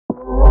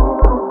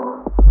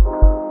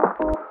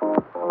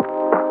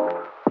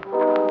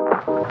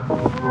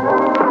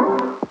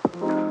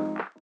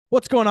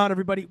What's going on,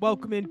 everybody?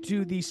 Welcome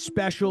into the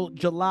special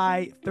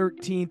July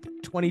 13th,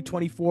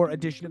 2024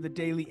 edition of the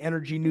Daily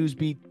Energy News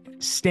Beat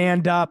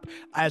Stand-Up.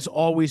 As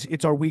always,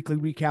 it's our weekly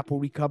recap where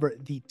we cover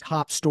the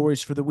top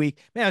stories for the week.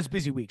 Man, it's a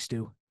busy week,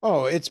 Stu.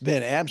 Oh, it's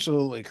been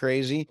absolutely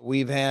crazy.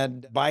 We've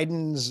had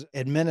Biden's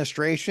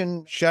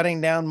administration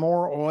shutting down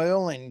more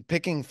oil and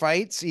picking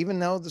fights, even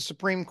though the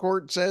Supreme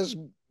Court says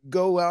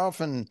go off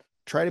and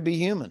try to be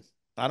human.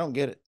 I don't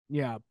get it.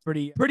 Yeah,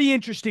 pretty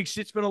interesting.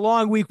 It's been a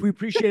long week. We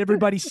appreciate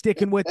everybody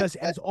sticking with us.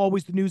 As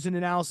always, the news and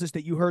analysis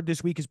that you heard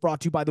this week is brought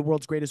to you by the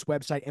world's greatest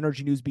website,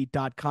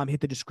 energynewsbeat.com.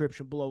 Hit the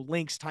description below.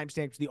 Links,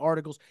 timestamps, the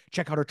articles.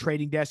 Check out our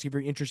trading desk if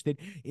you're interested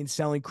in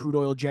selling crude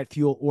oil, jet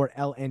fuel, or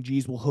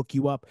LNGs. We'll hook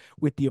you up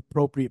with the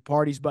appropriate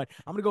parties. But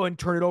I'm going to go ahead and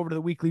turn it over to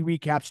the weekly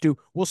recaps, Stu.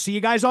 We'll see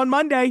you guys on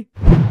Monday.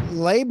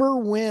 Labour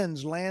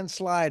wins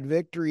landslide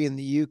victory in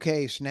the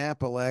UK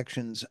snap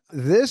elections.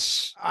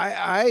 This,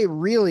 I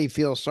really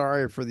feel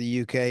sorry for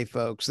the UK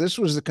folks. This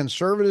was the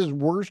Conservatives'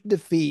 worst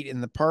defeat in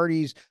the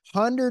party's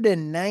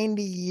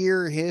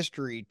 190-year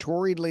history.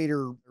 Tory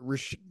leader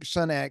Rishi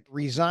Sunak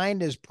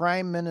resigned as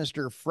prime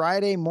minister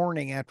Friday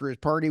morning after his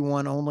party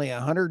won only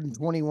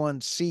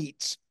 121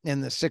 seats in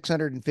the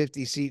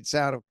 650 seats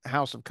out of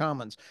House of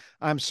Commons.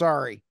 I'm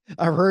sorry.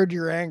 I've heard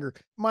your anger.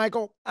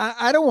 Michael,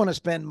 I don't want to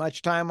spend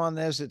much time on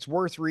this. It's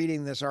worth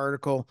reading this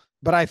article,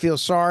 but I feel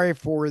sorry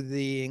for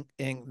the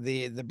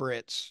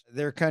Brits.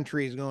 Their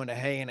country is going to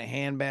hay in a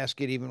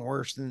handbasket even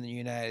worse than the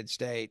United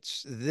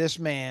States. This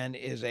man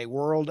is a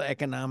World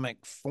Economic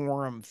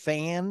Forum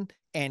fan,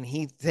 and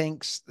he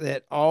thinks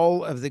that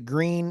all of the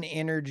green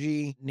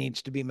energy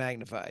needs to be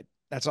magnified.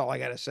 That's all I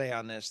got to say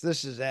on this.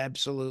 This is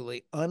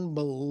absolutely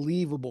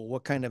unbelievable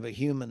what kind of a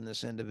human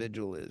this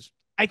individual is.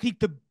 I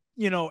think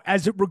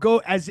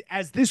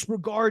as this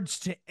regards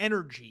to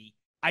energy,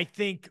 I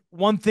think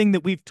one thing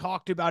that we've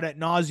talked about ad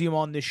nauseum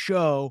on this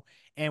show,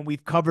 and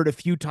we've covered a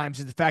few times,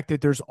 is the fact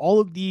that there's all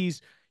of these,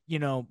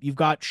 you've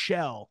got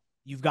Shell,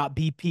 you've got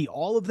BP,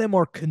 all of them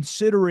are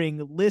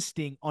considering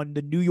listing on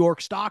the New York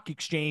Stock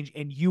Exchange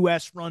and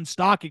U.S. run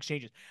stock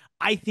exchanges.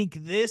 I think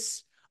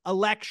this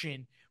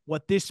election,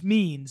 what this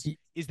means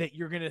is that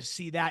you're going to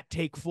see that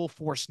take full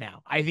force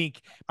now. I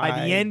think by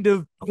the end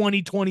of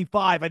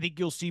 2025, I think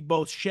you'll see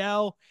both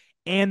Shell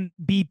and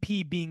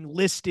BP being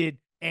listed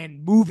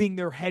and moving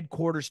their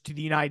headquarters to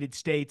the United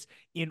States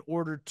in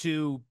order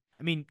to,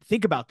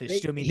 think about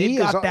this. They've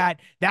got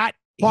that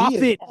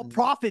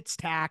profits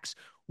tax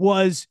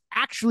was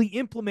actually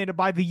implemented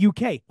by the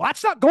UK. Well,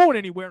 that's not going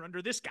anywhere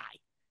under this guy.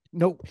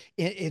 Nope,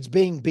 it's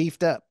being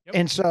beefed up. Yep.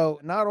 And so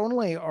not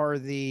only are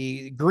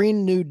the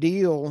Green New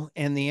Deal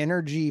and the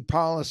energy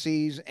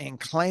policies and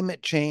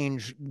climate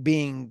change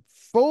being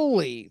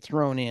fully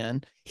thrown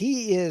in,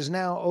 he is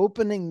now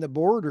opening the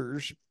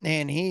borders,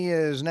 and he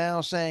is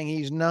now saying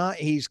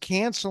he's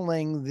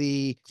canceling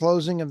the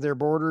closing of their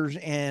borders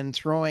and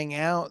throwing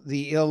out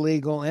the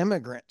illegal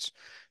immigrants.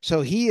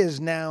 So he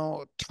is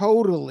now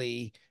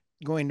totally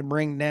going to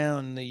bring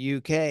down the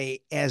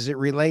UK as it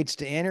relates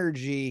to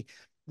energy,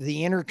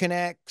 the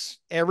interconnects,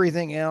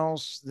 everything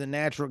else, the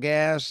natural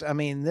gas.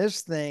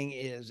 This thing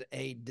is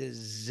a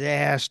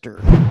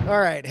disaster. All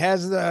right.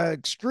 Has the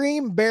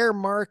extreme bear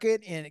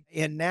market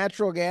in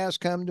natural gas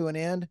come to an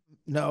end?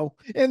 No.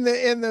 In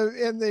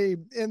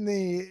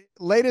the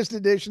latest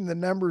edition, the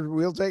numbers,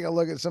 we'll take a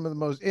look at some of the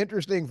most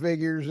interesting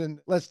figures, and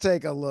let's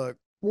take a look.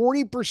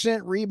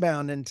 40%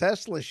 rebound in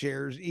Tesla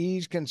shares.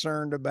 He's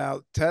concerned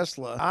about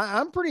Tesla.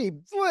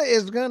 Tesla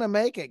is going to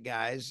make it,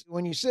 guys.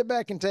 When you sit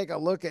back and take a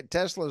look at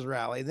Tesla's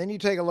rally, then you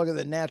take a look at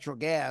the natural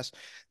gas.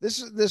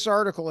 This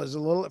article is a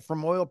little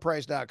from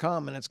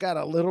oilprice.com, and it's got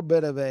a little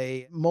bit of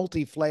a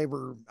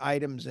multi-flavor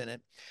items in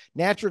it.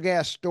 Natural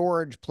gas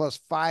storage plus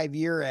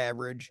 5-year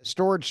average.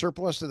 Storage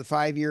surplus to the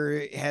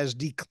 5-year has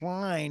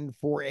declined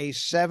for a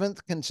 7th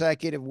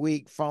consecutive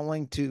week,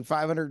 falling to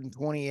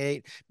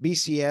 528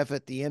 BCF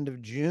at the end of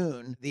June.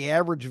 The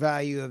average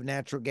value of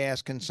natural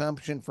gas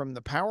consumption from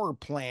the power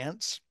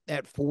plants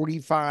at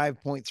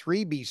 45.3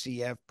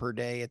 BCF per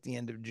day at the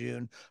end of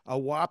June, a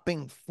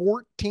whopping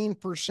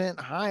 14%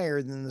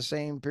 higher than the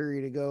same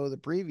period ago the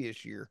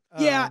previous year.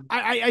 Yeah,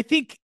 I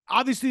think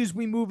obviously as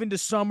we move into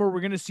summer, we're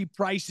going to see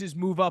prices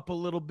move up a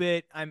little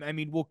bit.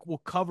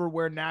 We'll cover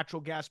where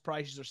natural gas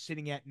prices are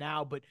sitting at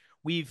now, but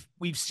we've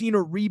seen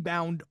a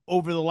rebound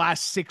over the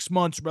last 6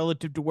 months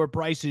relative to where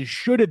prices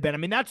should have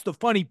been. That's the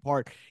funny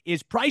part,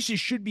 is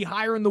prices should be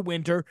higher in the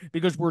winter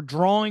because we're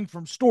drawing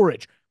from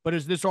storage. But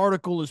as this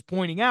article is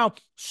pointing out,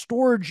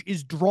 storage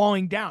is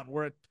drawing down.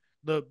 We're at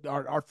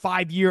our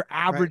 5-year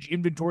average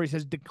inventories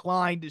has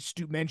declined, as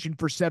Stu mentioned,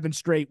 for 7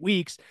 straight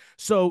weeks.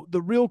 So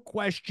the real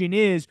question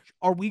is,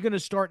 are we going to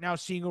start now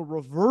seeing a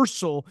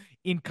reversal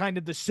in kind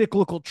of the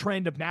cyclical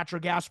trend of natural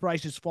gas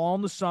prices fall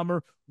in the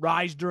summer,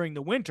 rise during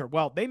the winter.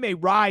 Well, they may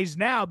rise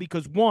now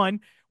because one,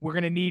 we're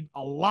going to need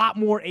a lot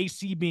more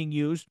AC being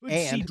used.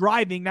 See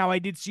driving. Now, I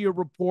did see a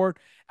report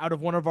out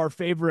of one of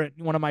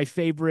my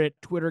favorite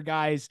Twitter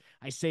guys.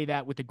 I say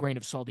that with a grain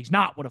of salt. He's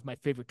not one of my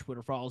favorite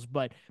Twitter follows,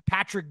 but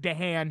Patrick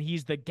Dehan,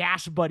 he's the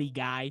gas buddy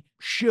guy,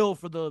 shill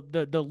for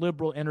the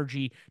liberal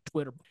energy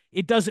Twitter.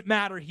 It doesn't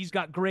matter. He's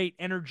got great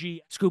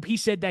energy scoop. He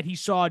said that he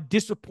saw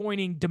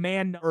disappointing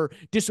demand or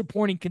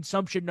disappointing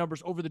consumption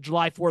numbers over the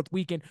July 4th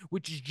weekend,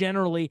 which is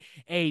generally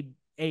a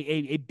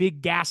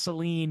big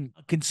gasoline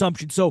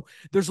consumption. So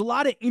there's a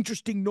lot of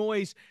interesting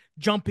noise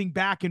jumping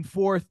back and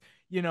forth.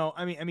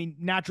 I mean,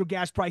 natural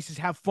gas prices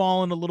have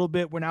fallen a little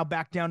bit. We're now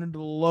back down into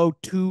the low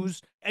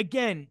twos.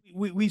 Again,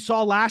 we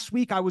saw last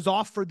week, I was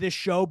off for this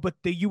show, but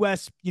the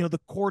U.S., the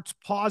courts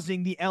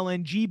pausing the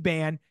LNG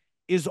ban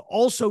is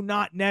also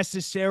not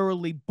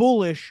necessarily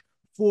bullish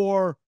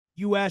for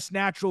U.S.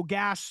 natural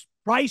gas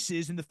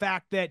prices, and the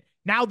fact that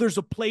now there's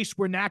a place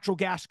where natural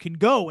gas can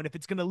go. And if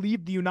it's going to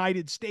leave the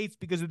United States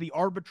because of the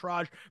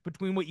arbitrage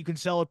between what you can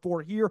sell it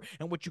for here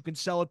and what you can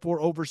sell it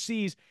for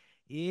overseas,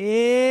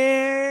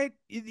 it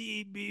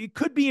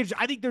could be interesting.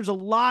 I think there's a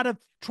lot of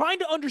trying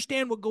to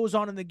understand what goes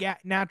on in the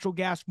natural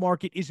gas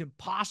market is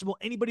impossible.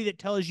 Anybody that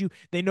tells you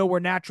they know where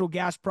natural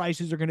gas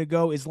prices are going to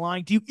go is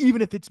lying to you,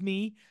 even if it's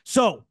me.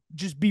 So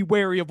just be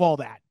wary of all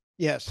that.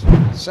 Yes.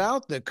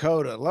 South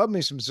Dakota. Love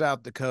me some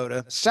South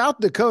Dakota. South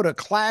Dakota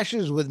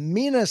clashes with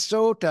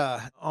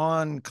Minnesota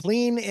on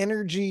clean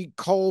energy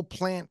coal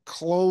plant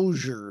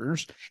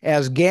closures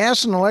as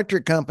gas and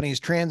electric companies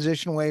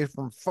transition away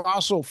from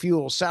fossil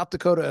fuels. South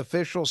Dakota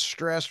officials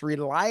stress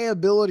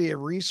reliability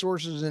of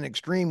resources in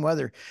extreme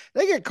weather.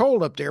 They get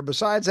cold up there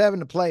besides having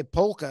to play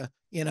polka,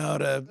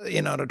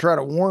 to try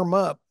to warm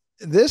up.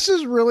 This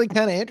is really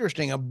kind of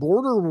interesting. A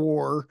border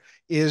war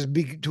is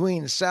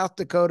between South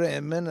Dakota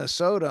and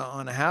Minnesota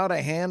on how to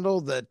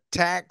handle the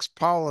tax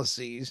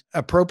policies,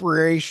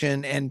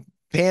 appropriation, and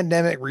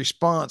pandemic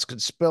response could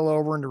spill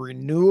over into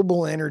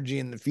renewable energy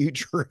in the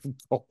future of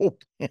coal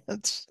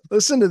plants.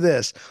 Listen to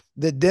this.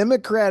 The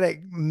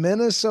Democratic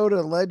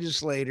Minnesota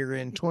legislature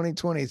in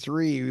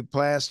 2023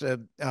 passed a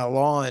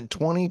law in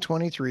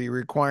 2023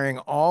 requiring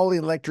all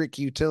electric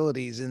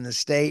utilities in the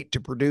state to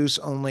produce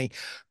only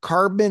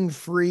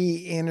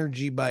carbon-free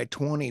energy by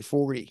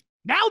 2040.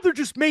 Now they're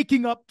just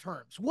making up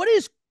terms. What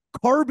is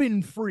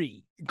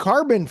carbon-free?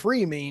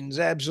 Carbon-free means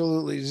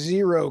absolutely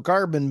zero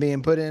carbon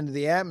being put into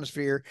the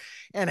atmosphere.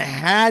 And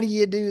how do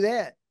you do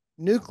that?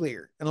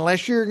 Nuclear.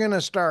 Unless you're going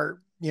to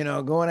start,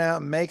 going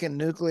out and making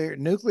nuclear.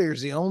 Nuclear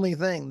is the only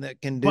thing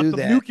that can do that. But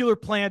the nuclear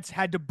plants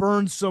had to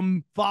burn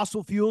some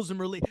fossil fuels and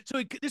release.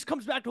 So this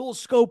comes back to whole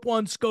scope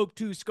 1, scope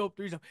 2, scope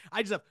 3.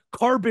 I just have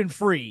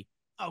carbon-free.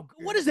 Oh,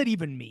 what does that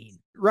even mean?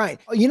 Right.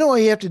 All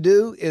you have to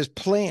do is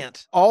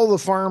plant all the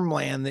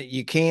farmland that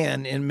you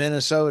can in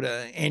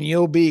Minnesota, and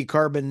you'll be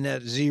carbon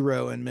net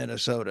zero in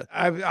Minnesota.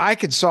 I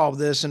could solve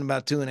this in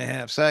about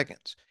 2.5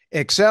 seconds.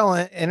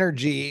 Xcel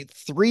Energy,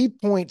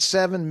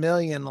 3.7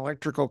 million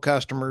electrical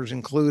customers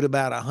include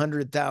about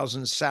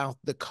 100,000 South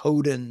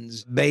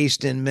Dakotans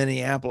based in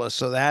Minneapolis.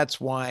 So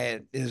that's why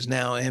it is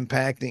now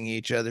impacting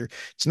each other.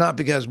 It's not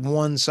because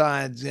one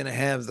side's going to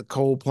have the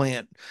coal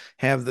plant,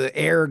 have the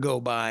air go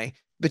by.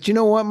 But you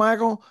know what,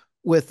 Michael?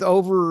 With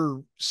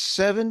over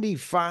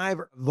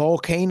 75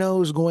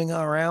 volcanoes going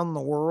around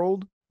the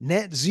world,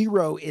 net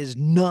zero is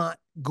not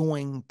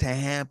going to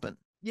happen.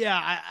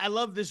 Yeah, I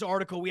love this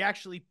article. We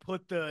actually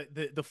put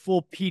the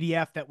full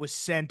PDF that was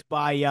sent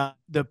by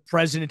the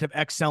president of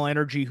Xcel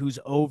Energy, who's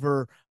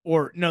over,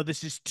 or no,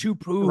 this is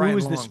who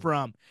is this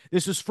from?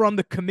 This is from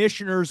the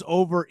commissioners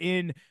over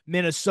in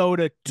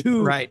Minnesota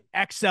to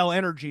Xcel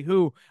Energy,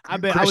 who I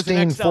was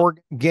Christine Ford,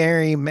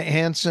 Gary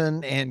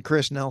Hansen, and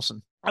Chris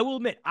Nelson. I will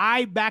admit,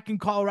 back in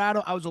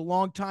Colorado, I was a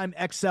longtime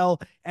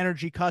Xcel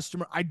Energy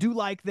customer. I do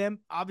like them.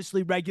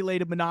 Obviously,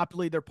 regulated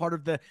monopoly. They're part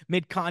of the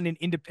Mid-Continent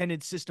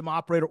Independent System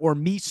Operator, or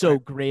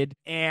MISO grid.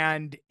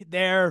 And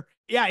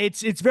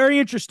it's very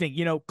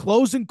interesting.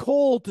 Closing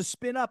coal to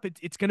spin up.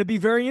 It's going to be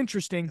very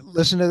interesting.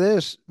 Listen to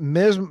this.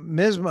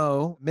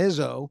 MISO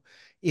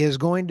is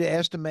going to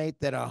estimate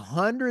that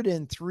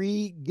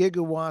 103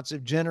 gigawatts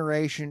of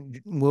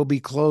generation will be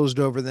closed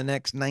over the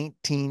next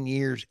 19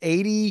 years.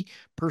 80%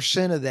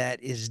 of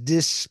that is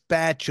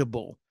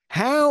dispatchable.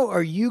 How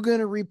are you going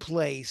to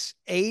replace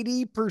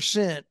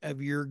 80%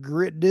 of your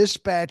grid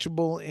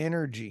dispatchable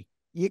energy?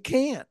 You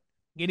can't.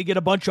 You're going to get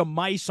a bunch of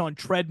mice on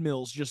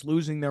treadmills just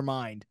losing their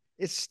mind.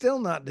 It's still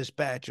not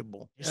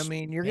dispatchable. I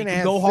mean, you're going to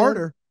have go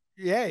harder.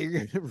 Yeah, you're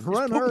going to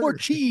run harder. More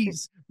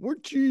cheese. More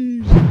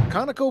cheese.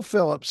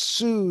 ConocoPhillips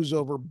sues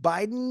over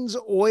Biden's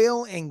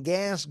oil and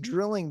gas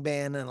drilling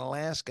ban in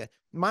Alaska.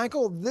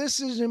 Michael, this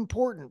is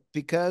important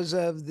because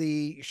of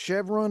the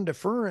Chevron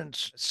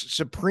deference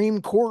Supreme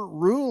Court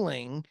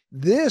ruling.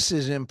 This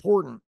is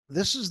important.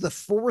 This is the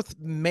fourth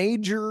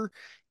major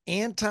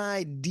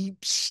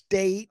anti-deep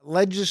state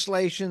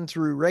legislation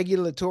through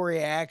regulatory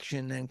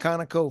action, and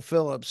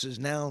ConocoPhillips is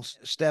now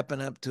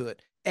stepping up to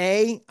it.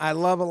 I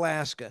love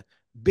Alaska.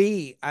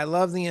 B, I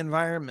love the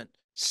environment.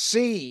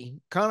 C,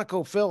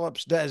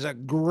 ConocoPhillips does a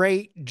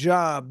great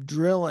job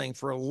drilling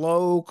for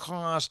low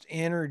cost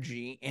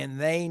energy, and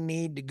they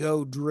need to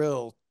go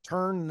drill.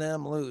 Turn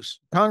them loose.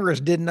 Congress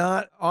did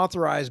not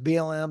authorize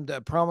BLM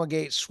to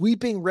promulgate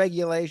sweeping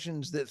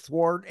regulations that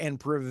thwart and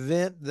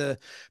prevent the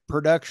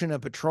production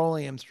of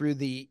petroleum through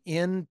the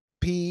NPRA,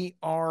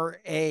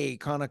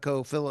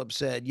 ConocoPhillips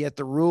said. Yet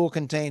the rule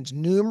contains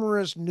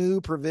numerous new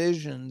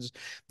provisions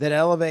that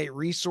elevate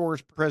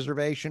resource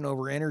preservation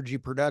over energy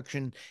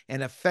production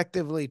and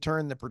effectively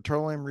turn the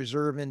petroleum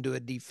reserve into a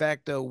de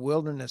facto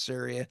wilderness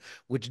area,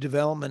 which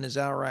development is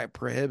outright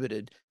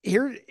prohibited.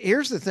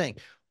 Here's the thing.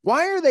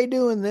 Why are they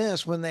doing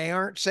this when they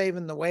aren't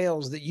saving the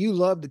whales that you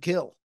love to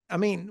kill? I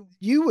mean,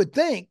 you would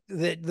think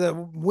that the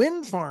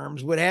wind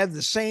farms would have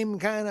the same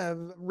kind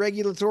of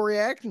regulatory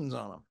actions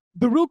on them.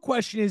 The real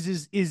question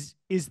is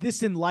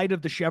this in light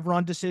of the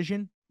Chevron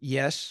decision?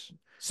 Yes.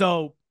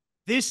 So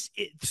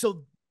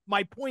so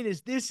my point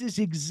is, this is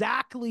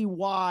exactly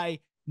why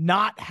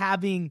not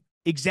having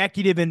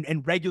executive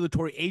and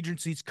regulatory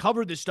agencies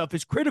cover this stuff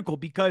is critical,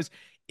 because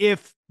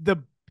if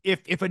the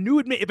if a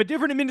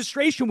different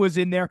administration was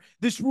in there,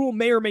 this rule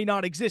may or may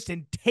not exist.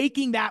 And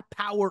taking that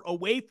power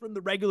away from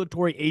the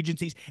regulatory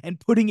agencies and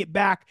putting it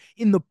back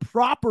in the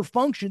proper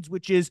functions,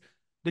 which is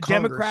the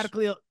Congress.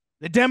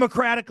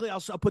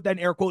 I'll put that in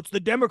air quotes, the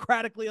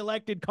democratically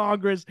elected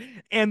Congress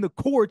and the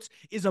courts,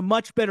 is a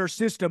much better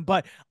system.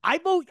 But I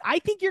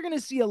think you're going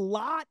to see a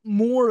lot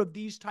more of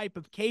these type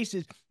of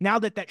cases now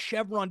that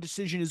Chevron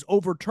decision is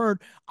overturned.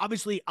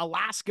 Obviously,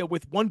 Alaska,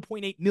 with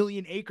 1.8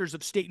 million acres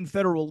of state and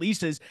federal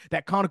leases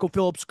that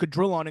ConocoPhillips could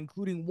drill on,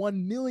 including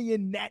 1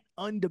 million net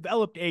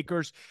undeveloped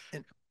acres.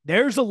 And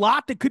there's a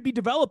lot that could be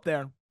developed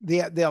there.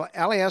 The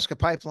Alaska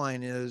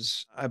pipeline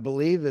is, I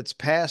believe, it's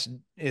past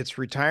its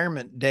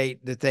retirement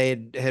date that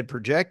they had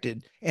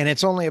projected, and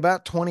it's only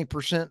about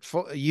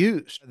 20%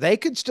 used. They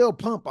could still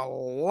pump a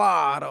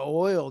lot of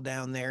oil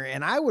down there,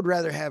 and I would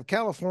rather have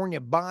California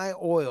buy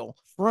oil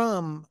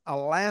from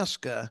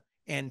Alaska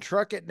and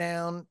truck it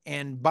down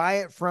and buy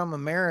it from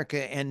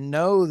America and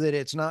know that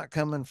it's not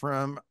coming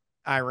from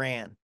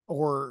Iran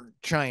or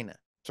China.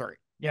 Sorry.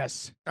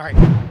 Yes. All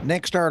right.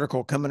 Next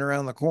article coming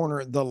around the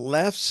corner. The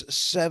left's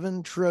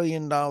 $7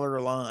 trillion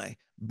lie.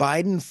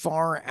 Biden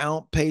far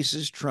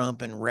outpaces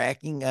Trump in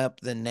racking up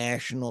the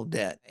national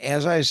debt.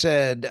 As I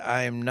said,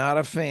 I'm not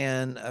a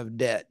fan of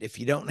debt. If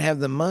you don't have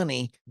the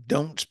money,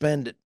 don't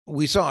spend it.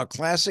 We saw a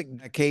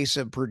classic case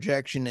of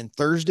projection in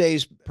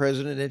Thursday's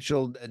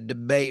presidential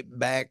debate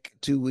back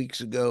 2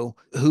 weeks ago.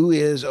 Who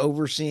is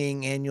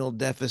overseeing annual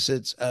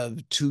deficits of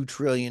 $2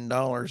 trillion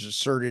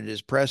asserted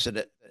as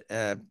precedent?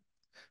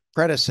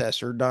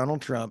 Predecessor,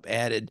 Donald Trump,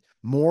 added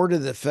more to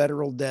the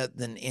federal debt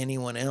than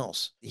anyone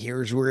else.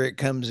 Here's where it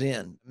comes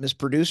in. Miss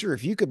Producer,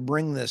 if you could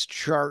bring this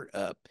chart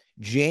up.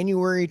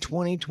 January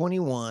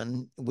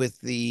 2021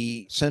 with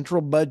the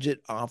Central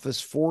Budget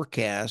Office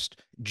forecast,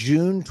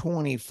 June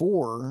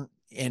 24,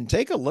 and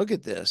take a look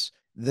at this.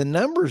 The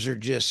numbers are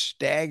just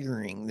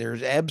staggering.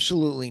 There's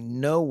absolutely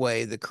no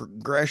way the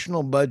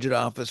Congressional Budget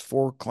Office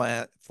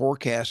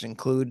forecasts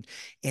include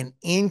an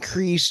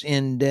increase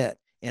in debt.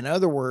 In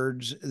other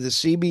words, the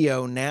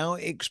CBO now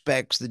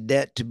expects the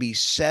debt to be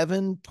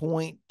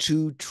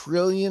 $7.2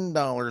 trillion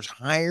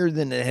higher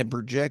than it had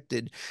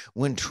projected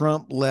when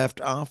Trump left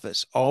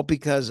office, all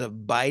because of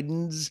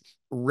Biden's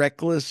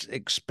reckless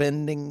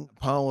expending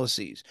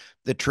policies.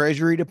 The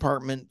Treasury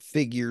Department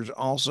figures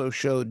also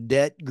show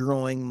debt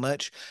growing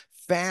much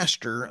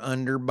faster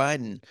under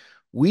Biden.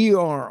 We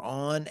are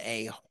on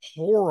a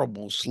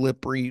horrible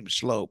slippery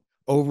slope.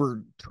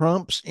 Over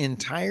Trump's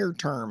entire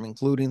term,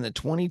 including the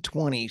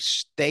 2020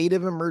 state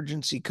of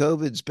emergency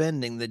COVID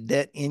spending, the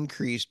debt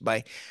increased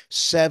by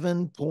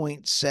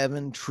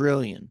 7.7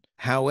 trillion.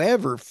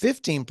 However,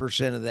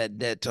 15% of that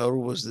debt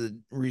total was the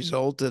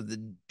result of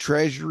the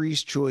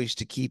Treasury's choice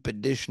to keep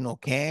additional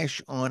cash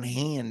on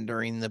hand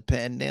during the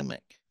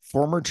pandemic.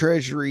 Former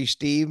Treasury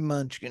Steve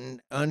Mnuchin,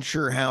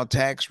 unsure how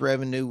tax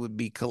revenue would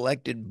be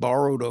collected,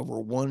 borrowed over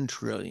 $1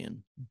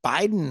 trillion.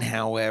 Biden,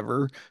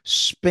 however,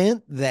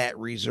 spent that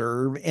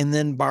reserve and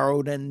then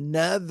borrowed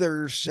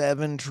another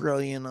 $7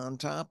 trillion on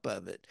top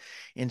of it.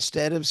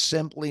 Instead of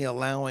simply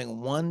allowing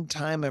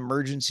one-time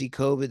emergency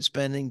COVID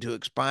spending to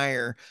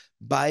expire,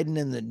 Biden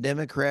and the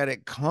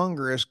Democratic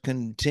Congress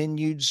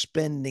continued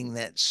spending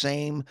that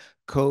same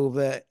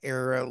COVID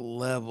era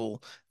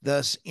level,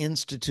 thus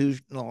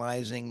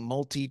institutionalizing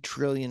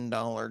multi-trillion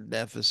dollar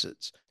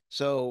deficits.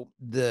 So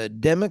the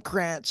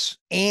Democrats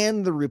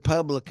and the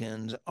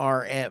Republicans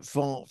are at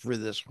fault for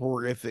this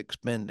horrific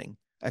spending.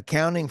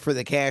 Accounting for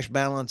the cash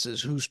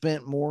balances, who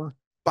spent more?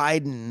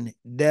 Biden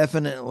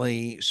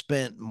definitely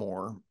spent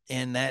more,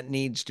 and that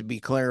needs to be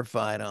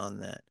clarified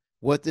on that.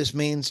 What this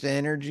means to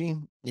energy,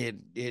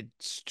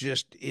 it's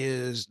just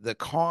is the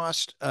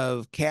cost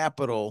of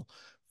capital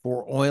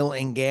for oil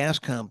and gas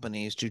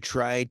companies to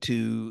try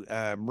to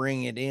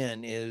bring it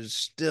in is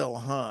still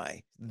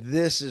high.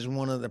 This is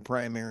one of the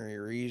primary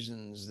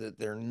reasons that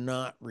they're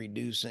not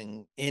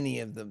reducing any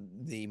of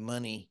the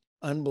money.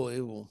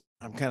 Unbelievable.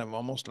 I'm kind of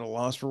almost at a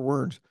loss for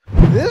words.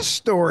 This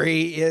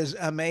story is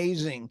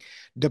amazing.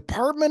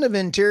 Department of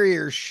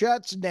Interior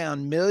shuts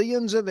down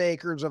millions of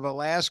acres of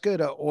Alaska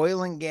to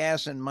oil and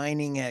gas and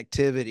mining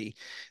activity.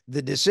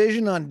 The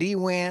decision on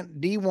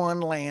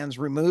D1 lands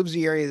removes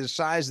the area the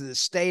size of the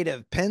state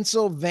of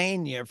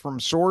Pennsylvania from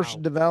source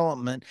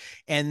development,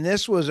 and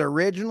this was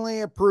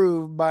originally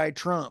approved by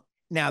Trump.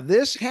 Now,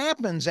 this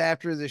happens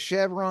after the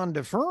Chevron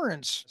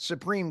deference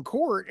Supreme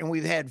Court, and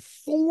we've had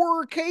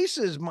 4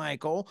 cases,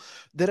 Michael,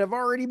 that have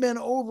already been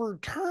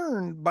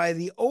overturned by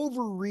the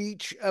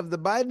overreach of the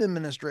Biden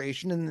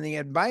administration. And the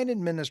Biden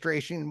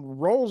administration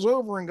rolls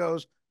over and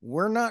goes,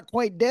 we're not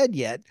quite dead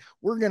yet.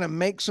 We're going to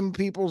make some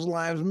people's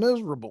lives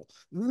miserable.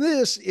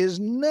 This is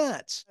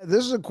nuts.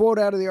 This is a quote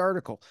out of the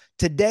article.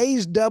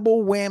 Today's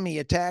double whammy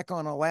attack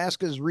on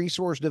Alaska's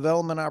resource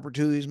development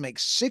opportunities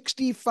makes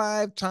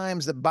 65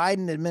 times the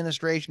Biden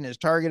administration has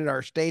targeted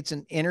our state's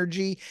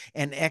energy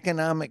and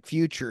economic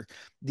future.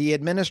 The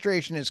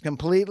administration is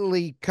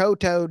completely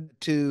kowtowed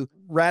to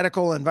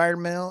radical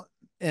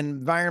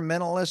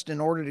environmentalists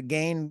in order to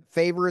gain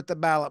favor at the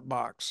ballot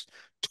box.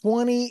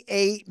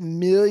 28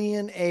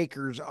 million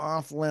acres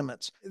off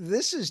limits.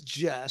 This is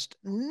just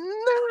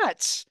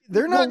nuts.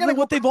 They're not going to.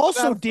 What they've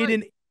also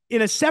did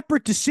in a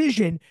separate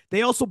decision,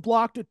 they also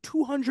blocked a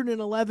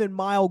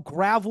 211-mile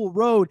gravel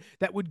road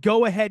that would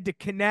go ahead to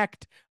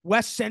connect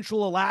West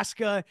Central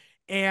Alaska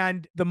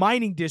and the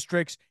mining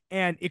districts,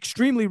 and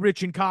extremely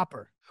rich in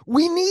copper.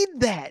 We need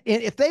that.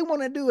 If they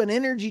want to do an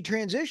energy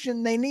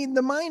transition, they need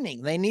the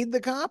mining, they need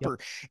the copper.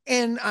 Yep.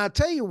 And I'll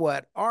tell you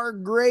what, our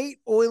great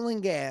oil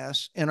and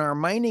gas and our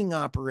mining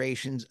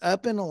operations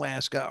up in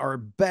Alaska are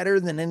better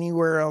than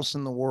anywhere else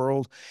in the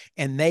world,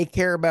 and they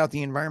care about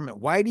the environment.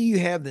 Why do you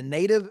have the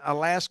native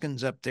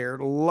Alaskans up there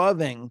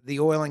loving the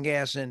oil and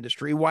gas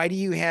industry? Why do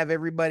you have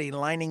everybody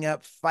lining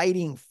up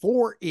fighting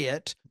for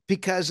it?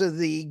 Because of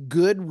the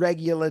good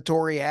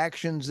regulatory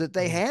actions that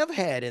they have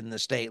had in the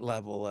state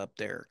level up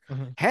there.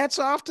 Hats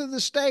off to the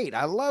state.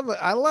 I love it.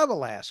 I love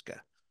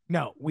Alaska.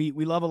 No, we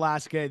love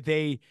Alaska.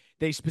 They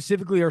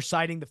specifically are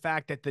citing the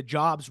fact that the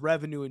jobs,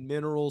 revenue, and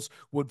minerals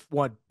would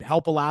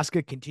help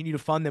Alaska continue to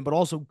fund them, but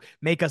also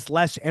make us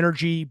less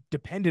energy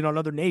dependent on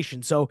other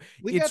nations. So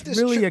it's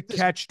really a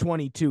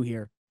catch-22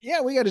 here.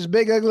 Yeah, we got this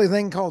big ugly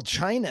thing called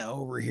China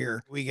over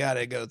here we got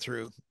to go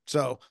through.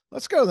 So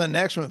let's go to the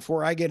next one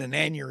before I get an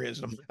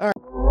aneurysm. All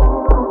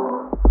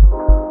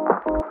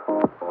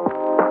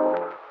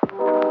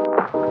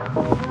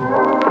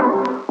right.